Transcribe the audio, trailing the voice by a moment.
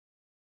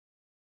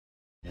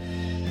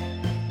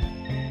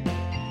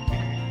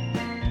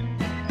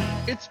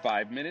It's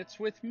 5 minutes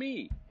with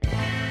me.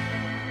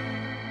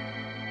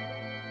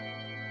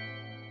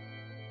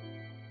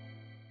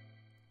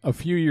 A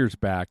few years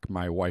back,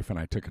 my wife and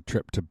I took a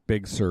trip to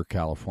Big Sur,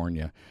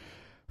 California.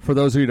 For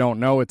those who don't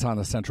know, it's on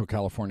the Central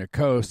California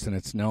coast, and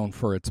it's known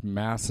for its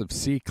massive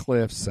sea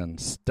cliffs and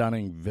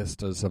stunning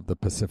vistas of the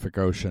Pacific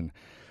Ocean.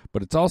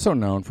 But it's also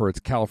known for its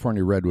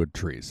California redwood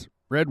trees.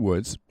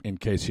 Redwoods, in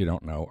case you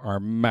don't know, are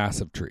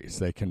massive trees.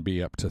 They can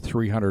be up to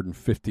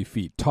 350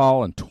 feet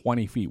tall and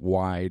 20 feet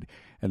wide,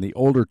 and the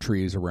older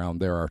trees around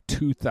there are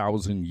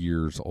 2,000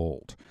 years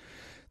old.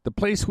 The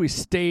place we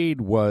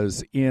stayed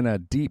was in a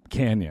deep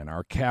canyon.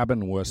 Our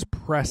cabin was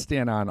pressed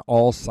in on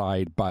all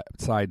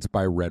sides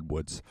by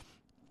redwoods.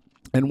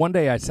 And one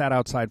day I sat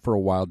outside for a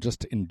while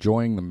just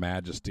enjoying the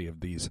majesty of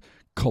these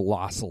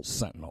colossal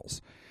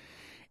sentinels.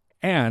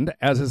 And,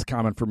 as is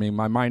common for me,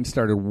 my mind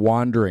started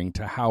wandering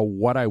to how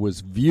what I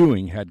was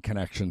viewing had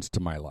connections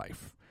to my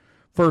life.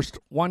 First,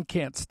 one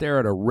can't stare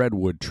at a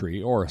redwood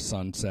tree or a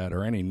sunset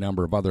or any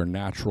number of other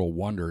natural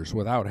wonders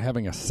without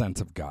having a sense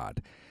of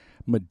God.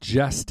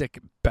 Majestic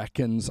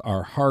beckons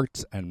our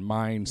hearts and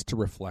minds to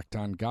reflect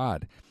on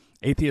God.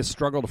 Atheists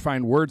struggle to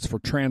find words for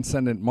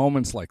transcendent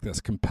moments like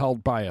this,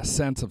 compelled by a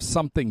sense of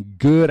something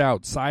good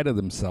outside of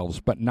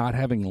themselves, but not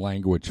having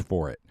language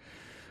for it.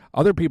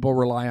 Other people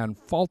rely on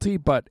faulty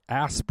but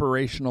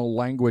aspirational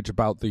language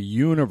about the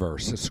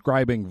universe,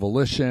 ascribing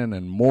volition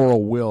and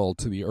moral will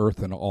to the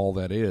earth and all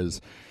that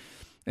is.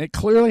 It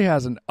clearly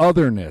has an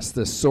otherness,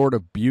 this sort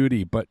of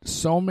beauty, but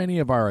so many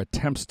of our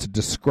attempts to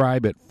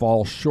describe it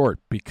fall short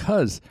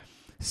because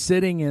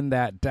sitting in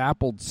that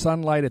dappled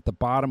sunlight at the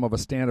bottom of a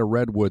stand of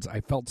redwoods,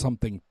 I felt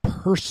something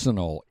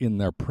personal in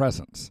their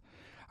presence.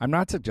 I'm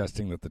not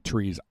suggesting that the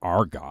trees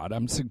are God.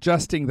 I'm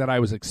suggesting that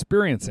I was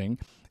experiencing,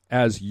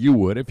 as you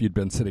would if you'd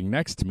been sitting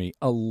next to me,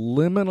 a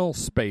liminal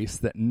space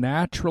that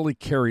naturally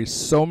carries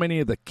so many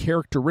of the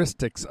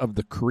characteristics of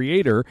the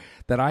Creator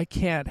that I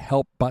can't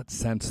help but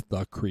sense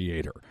the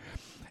Creator.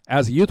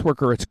 As a youth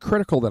worker, it's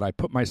critical that I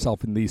put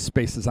myself in these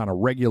spaces on a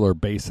regular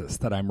basis,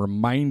 that I'm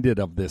reminded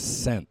of this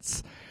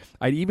sense.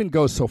 I'd even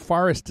go so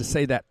far as to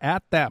say that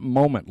at that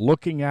moment,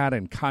 looking at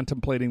and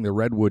contemplating the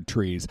redwood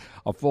trees,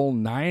 a full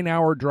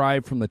 9-hour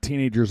drive from the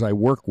teenagers I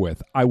work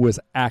with, I was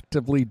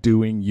actively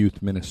doing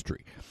youth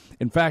ministry.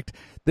 In fact,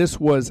 this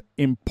was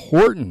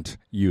important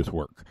youth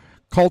work.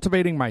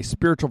 Cultivating my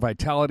spiritual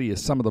vitality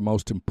is some of the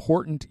most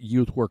important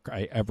youth work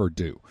I ever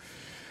do.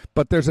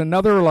 But there's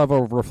another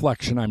level of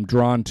reflection I'm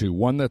drawn to,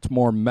 one that's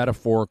more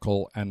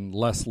metaphorical and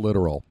less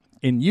literal.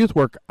 In youth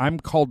work,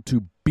 I'm called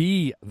to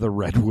be the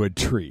redwood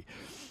tree.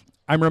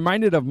 I'm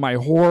reminded of my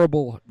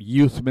horrible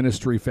youth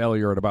ministry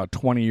failure at about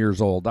 20 years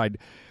old. I'd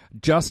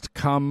just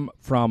come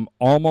from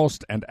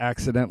almost and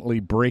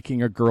accidentally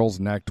breaking a girl's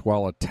neck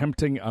while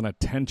attempting an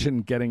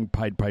attention-getting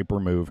Pied Piper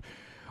move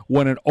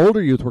when an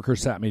older youth worker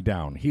sat me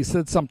down. He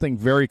said something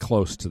very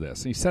close to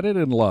this. He said it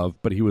in love,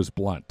 but he was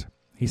blunt.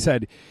 He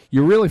said,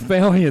 "You're really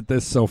failing at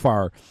this so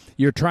far.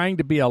 You're trying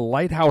to be a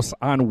lighthouse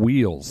on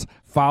wheels,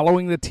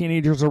 following the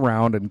teenagers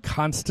around and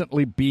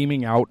constantly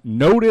beaming out,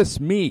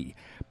 'Notice me.'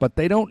 But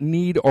they don't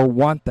need or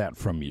want that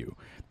from you.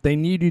 They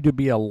need you to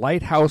be a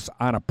lighthouse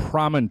on a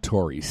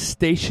promontory,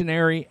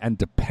 stationary and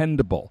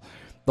dependable.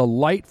 The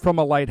light from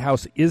a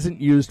lighthouse isn't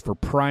used for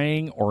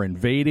prying or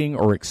invading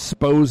or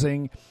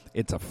exposing.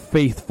 It's a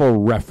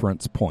faithful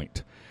reference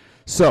point."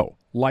 So,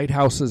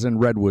 lighthouses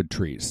and redwood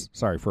trees.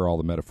 Sorry for all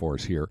the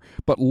metaphors here.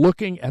 But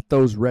looking at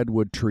those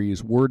redwood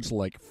trees, words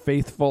like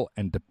faithful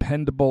and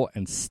dependable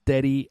and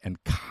steady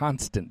and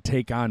constant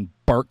take on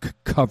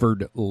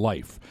bark-covered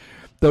life.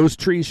 Those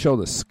trees show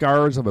the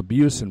scars of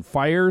abuse and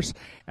fires,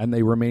 and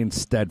they remain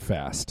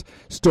steadfast.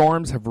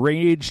 Storms have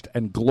raged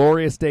and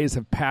glorious days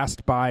have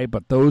passed by,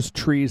 but those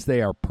trees,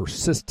 they are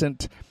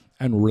persistent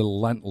and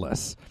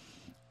relentless.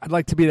 I'd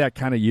like to be that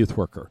kind of youth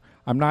worker.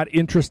 I'm not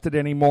interested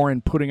anymore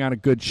in putting on a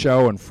good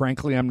show, and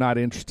frankly, I'm not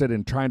interested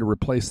in trying to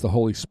replace the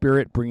Holy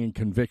Spirit, bringing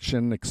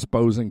conviction,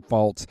 exposing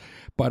faults,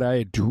 but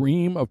I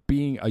dream of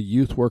being a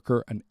youth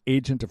worker, an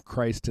agent of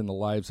Christ in the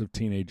lives of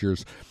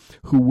teenagers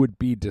who would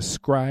be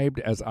described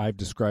as I've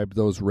described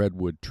those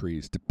redwood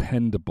trees: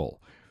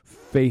 dependable,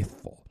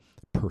 faithful,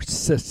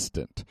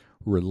 persistent,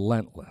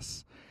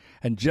 relentless.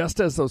 And just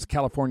as those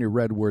California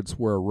redwoods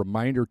were a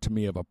reminder to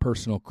me of a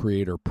personal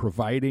Creator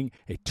providing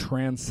a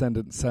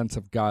transcendent sense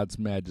of God's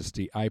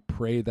majesty, I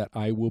pray that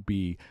I will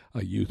be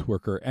a youth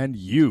worker, and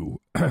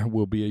you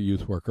will be a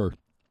youth worker,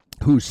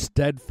 whose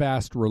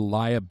steadfast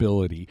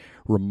reliability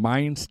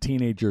reminds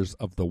teenagers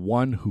of the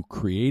one who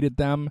created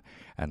them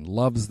and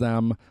loves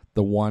them,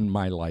 the one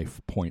my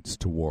life points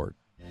toward.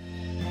 The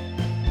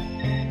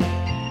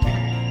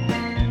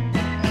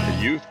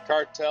Youth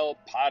Cartel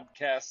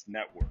Podcast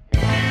Network.